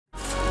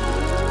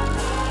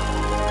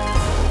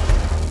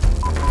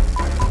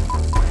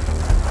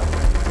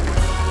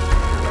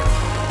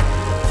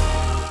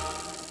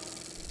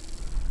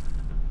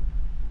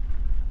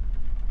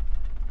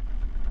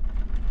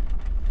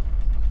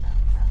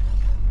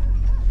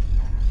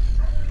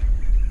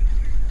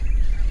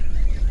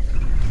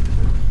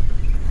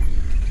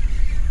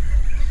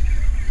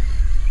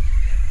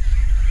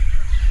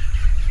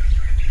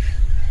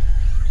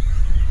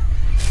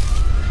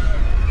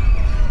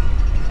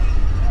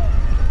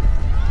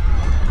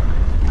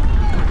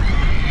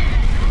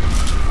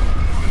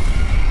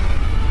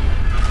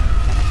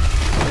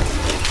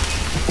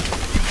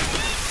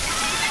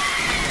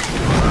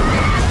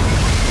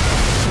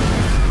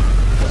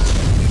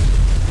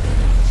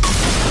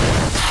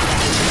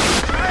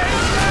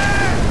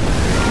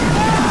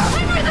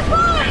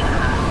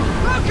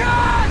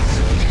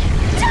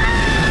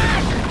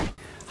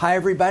Hi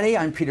everybody,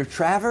 I'm Peter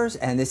Travers,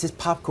 and this is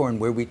Popcorn,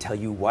 where we tell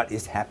you what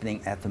is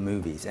happening at the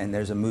movies. And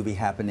there's a movie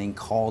happening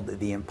called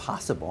The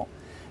Impossible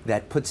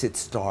that puts its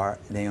star,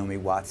 Naomi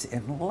Watts,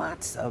 in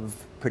lots of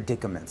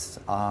predicaments.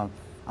 I'm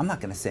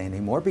not going to say any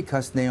more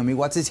because Naomi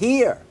Watts is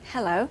here.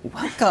 Hello.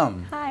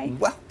 Welcome. Hi.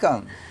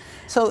 Welcome.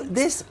 So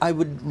I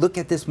would look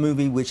at this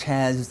movie, which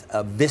has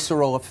a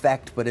visceral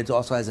effect, but it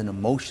also has an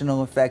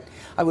emotional effect.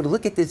 I would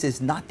look at this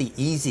as not the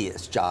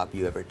easiest job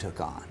you ever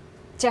took on.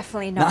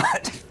 Definitely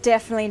not.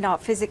 Definitely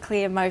not.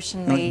 Physically,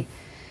 emotionally,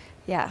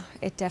 yeah,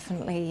 it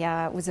definitely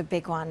was a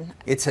big one.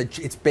 It's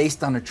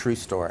based on a true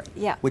story.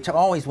 Yeah. Which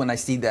always, when I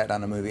see that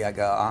on a movie, I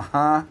go,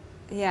 uh-huh.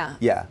 Yeah.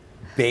 Yeah.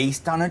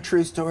 Based on a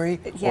true story?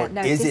 Yeah, or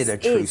no, is it a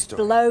true is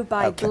story? Blow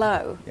by Okay.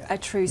 blow, Yeah. a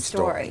true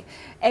story.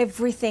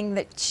 Everything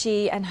that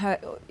she and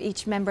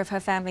each member of her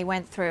family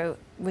went through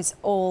was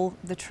all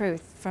the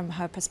truth from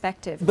her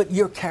perspective. But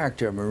your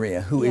character,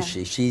 Maria, who is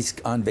Yeah. she? She's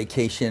on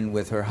vacation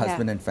with her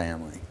husband Yeah. and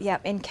family. Yeah,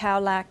 in Khao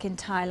Lak in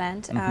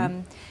Thailand.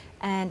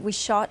 And we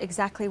shot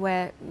exactly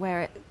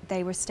where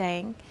they were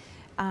staying.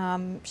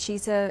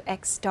 She's an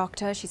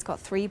ex-doctor, she's got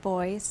 3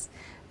 boys,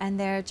 and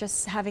they're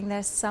just having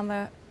their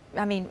summer,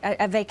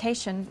 a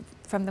vacation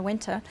from the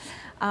winter.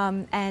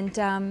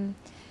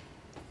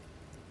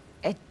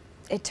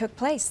 It took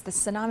place, the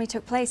tsunami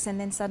took place, and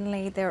then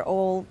suddenly they're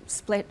all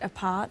split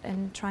apart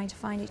and trying to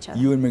find each other.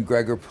 Ewan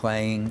McGregor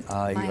playing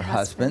your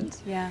husband.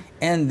 Yeah.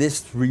 And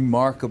this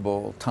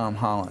remarkable Tom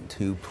Holland,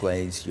 who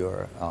plays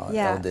your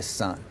eldest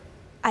son.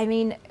 I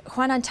mean,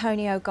 Juan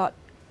Antonio got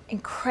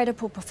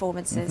incredible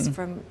performances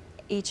from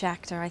each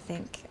actor, I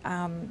think,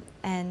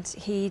 and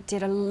he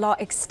did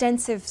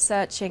extensive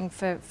searching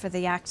for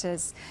the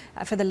actors,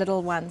 for the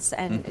little ones,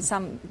 and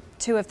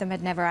 2 of them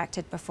had never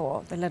acted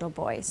before, the little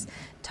boys.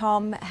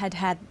 Tom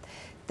had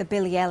the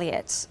Billy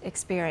Elliot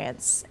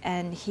experience,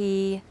 and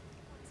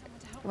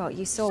well,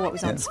 you saw what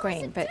was on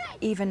screen, but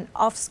even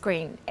off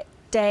screen,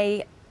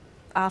 day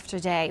after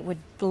day, would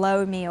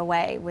blow me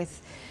away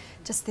with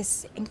just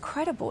this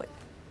incredible,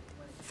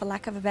 for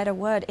lack of a better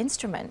word,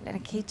 instrument.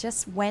 And he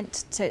just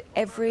went to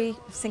every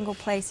single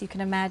place you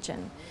can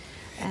imagine.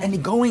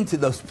 And going to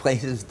those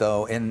places,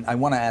 though, and I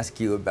want to ask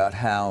you about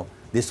how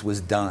this was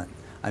done.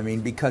 I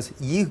mean, because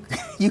you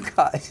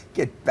guys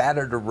get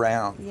battered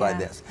around by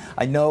this.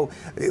 I know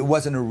it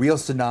wasn't a real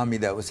tsunami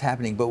that was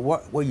happening, but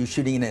what were you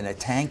shooting in a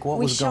tank? What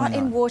was going on? We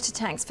shot in water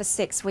tanks for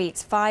 6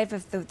 weeks. 5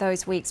 of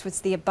those weeks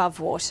was the above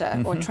water,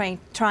 or trying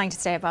to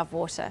stay above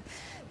water.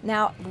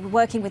 Now,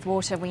 working with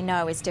water, we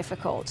know, is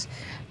difficult.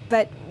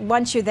 But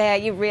once you're there,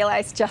 you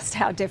realize just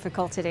how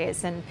difficult it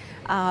is. And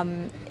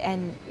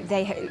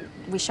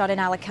we shot in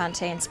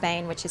Alicante in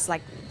Spain, which is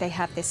like, they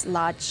have this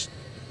large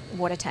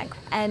water tank.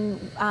 And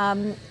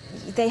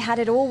they had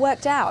it all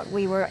worked out.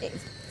 We were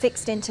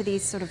fixed into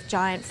these sort of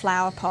giant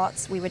flower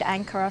pots. We would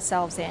anchor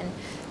ourselves in.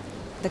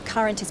 The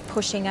current is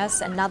pushing us,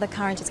 another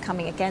current is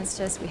coming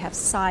against us. We have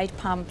side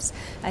pumps,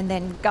 and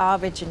then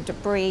garbage and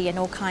debris and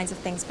all kinds of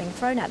things being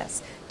thrown at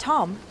us.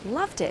 Tom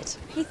loved it.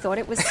 He thought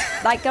it was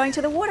like going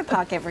to the water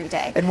park every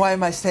day. And why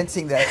am I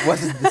sensing that it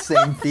wasn't the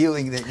same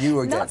feeling that you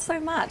were getting? Not so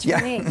much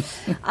for me.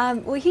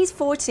 Well, he's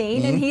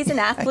 14 and he's an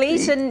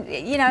athlete, and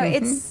you know,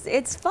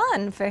 it's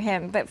fun for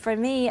him. But for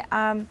me,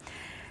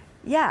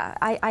 yeah,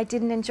 I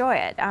didn't enjoy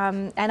it.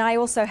 And I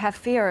also have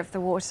fear of the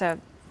water,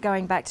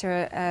 going back to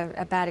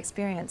a bad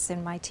experience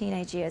in my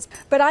teenage years.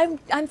 But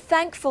I'm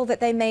thankful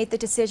that they made the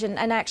decision,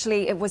 and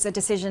actually it was a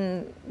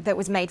decision that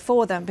was made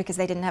for them because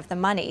they didn't have the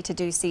money to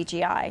do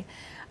CGI,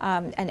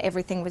 and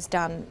everything was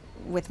done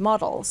with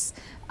models.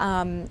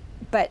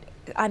 But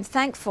I'm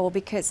thankful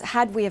because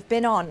had we have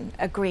been on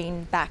a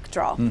green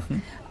backdrop,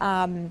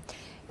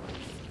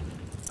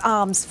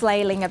 arms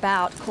flailing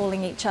about,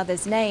 calling each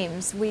other's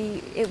names,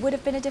 it would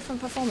have been a different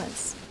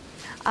performance.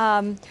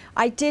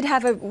 We did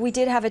have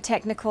a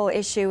technical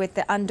issue with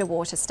the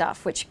underwater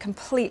stuff, which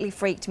completely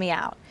freaked me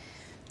out.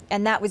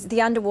 And that was,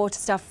 the underwater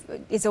stuff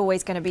is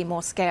always going to be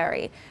more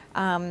scary.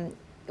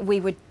 We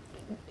would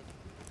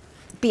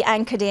be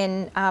anchored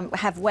in,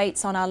 have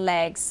weights on our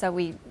legs, so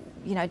we,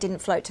 didn't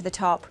float to the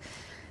top.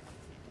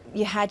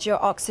 You had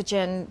your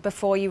oxygen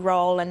before you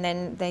roll, and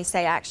then they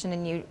say action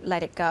and you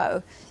let it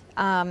go.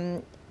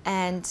 And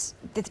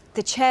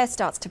the chair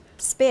starts to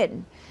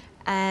spin.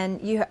 And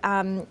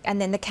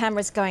then the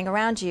camera's going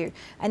around you,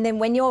 and then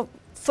when you're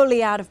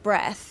fully out of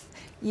breath,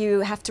 you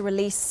have to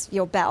release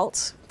your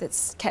belt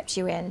that's kept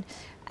you in,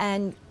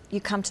 and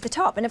you come to the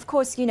top. And of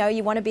course, you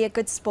want to be a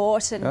good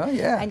sport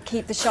and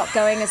keep the shot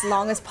going as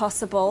long as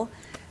possible.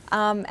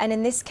 And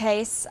in this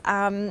case,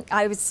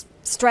 I was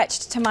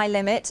stretched to my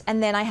limit,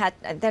 and then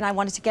I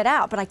wanted to get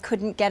out, but I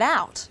couldn't get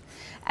out.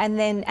 And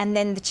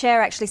then the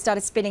chair actually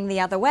started spinning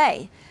the other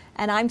way.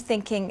 And I'm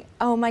thinking,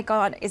 oh my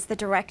God, is the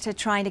director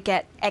trying to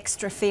get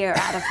extra fear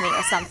out of me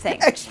or something?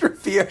 Extra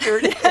fear?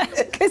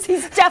 Because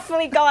he's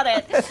definitely got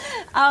it.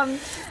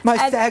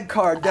 My SAG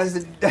card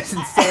doesn't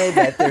say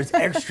that there's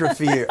extra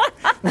fear.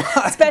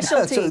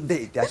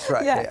 Specialty. That's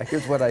right. Yeah.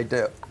 Here's what I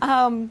do.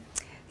 And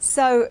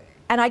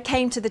I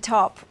came to the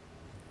top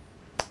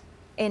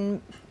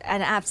in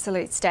an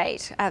absolute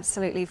state,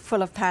 absolutely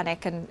full of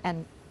panic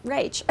and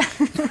rage.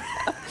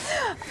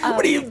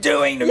 What are you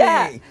doing to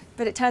yeah, me?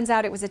 but it turns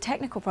out it was a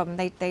technical problem.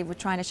 They were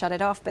trying to shut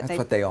it off, but That's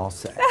what they all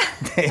say.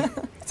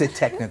 It's a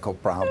technical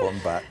problem,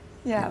 but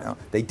yeah. you know,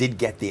 they did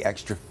get the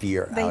extra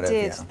fear out of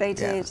you. They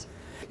did.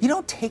 You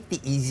don't take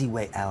the easy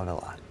way out a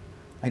lot.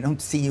 I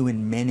don't see you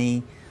in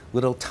many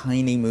little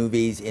tiny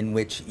movies in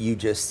which you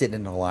just sit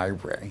in a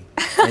library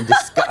and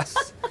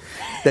discuss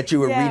that you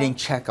were Yeah. reading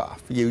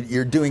Chekhov.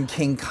 You're doing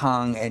King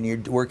Kong and you're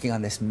working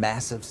on this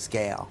massive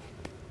scale.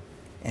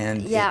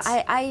 And Yeah, it's,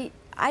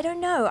 I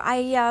don't know.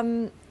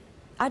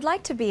 I'd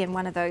like to be in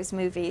one of those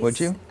movies. Would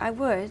you? I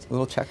would.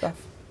 little Chekhov?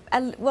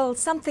 Well,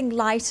 something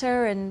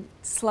lighter and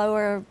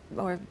slower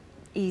or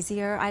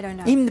easier. I don't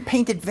know. Even the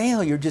Painted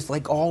Veil, you're just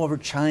like all over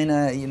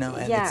China, you know,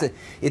 and Yeah.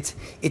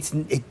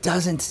 it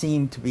doesn't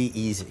seem to be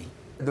easy.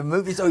 The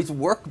movies always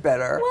work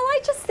better. Well, I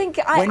just think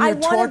when I you're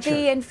want to tortured.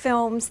 be in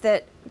films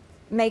that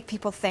make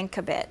people think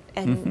a bit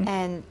and Mm-hmm.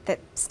 and that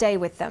stay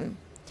with them.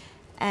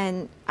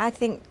 And I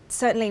think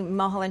certainly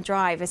Mulholland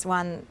Drive is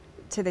one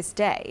to this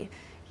day.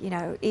 You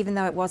know, even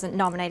though it wasn't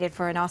nominated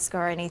for an Oscar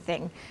or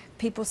anything,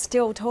 people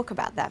still talk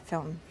about that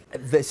film.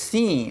 The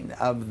scene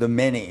of the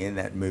many in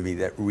that movie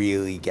that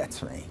really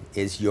gets me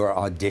is your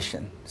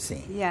audition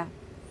scene, Yeah.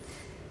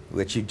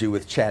 which you do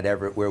with Chad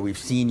Everett, where we've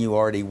seen you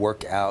already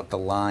work out the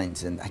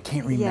lines, and I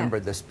can't remember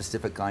the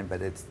specific line,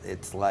 but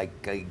it's like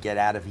get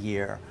out of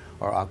here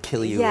or I'll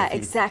kill you. Yeah, if you,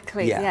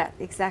 exactly. Yeah,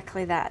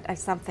 exactly that, or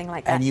something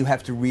like that. And you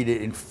have to read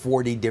it in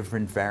 40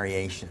 different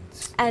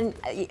variations. And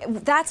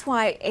that's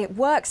why it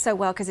works so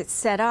well, because it's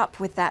set up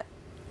with that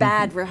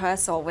bad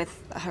rehearsal with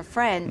her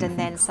friend, and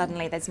then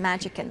suddenly there's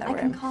magic in the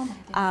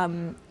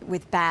room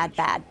with bad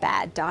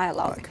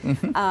dialogue.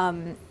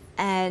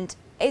 And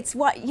it's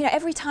what, you know,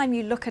 every time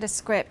you look at a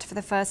script for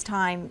the first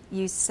time,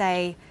 you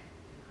say,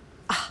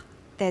 ah,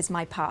 there's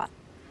my part.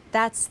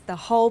 That's the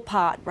whole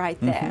part right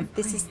there.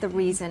 This is the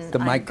reason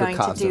I'm going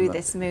to do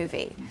this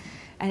movie.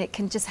 And it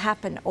can just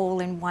happen all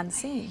in one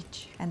scene.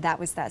 And that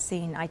was that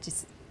scene. I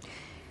just,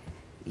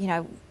 you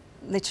know,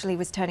 literally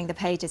was turning the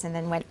pages and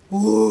then went,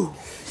 ooh.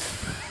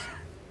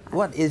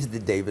 What is the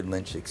David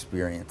Lynch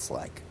experience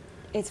like?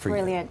 It's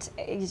brilliant.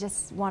 You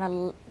just want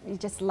to, you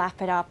just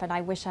lap it up, and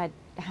I wish I'd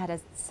had a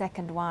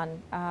second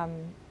one.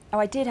 Oh,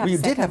 I did have a second one. You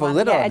did have a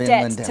little yeah, of a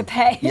Inland debt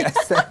Empire. to pay.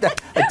 Yes, a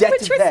debt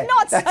Which to was pay.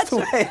 not That's such the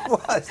way it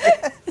was.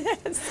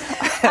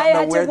 Yes. I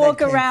had to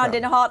walk around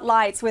in hot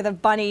lights with a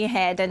bunny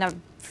head and a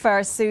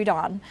fur suit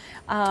on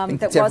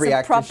that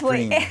wasn't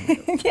properly.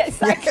 Yeah,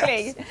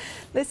 exactly. Yes.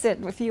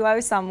 Listen, if you owe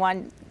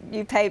someone,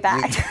 you pay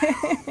back.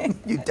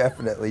 You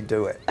definitely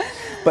do it.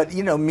 But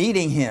you know,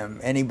 meeting him,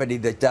 anybody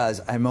that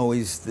does,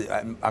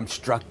 I'm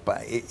struck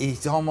by it.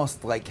 He's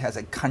almost like has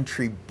a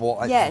country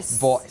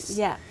voice.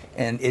 Yeah.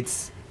 And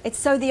it's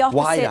so the opposite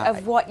wide-eyed.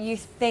 of what you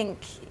think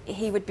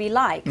he would be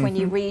like when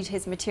you read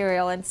his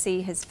material and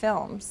see his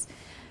films.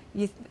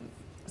 It's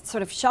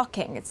sort of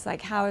shocking. It's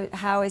like,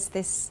 how is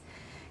this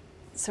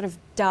sort of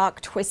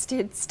dark,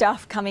 twisted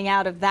stuff coming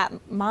out of that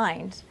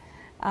mind?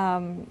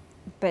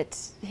 But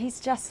he's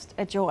just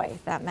a joy,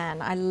 that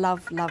man. I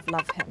love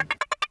him.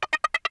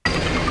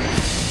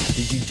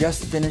 Did you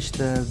just finish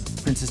the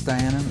Princess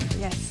Diana?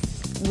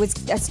 Yes. It was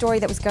a story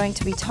that was going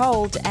to be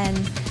told,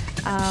 and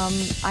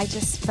I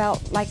just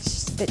felt like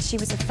that she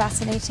was a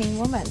fascinating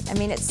woman. I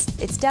mean,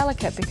 it's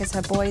delicate because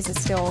her boys are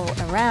still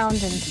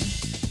around, and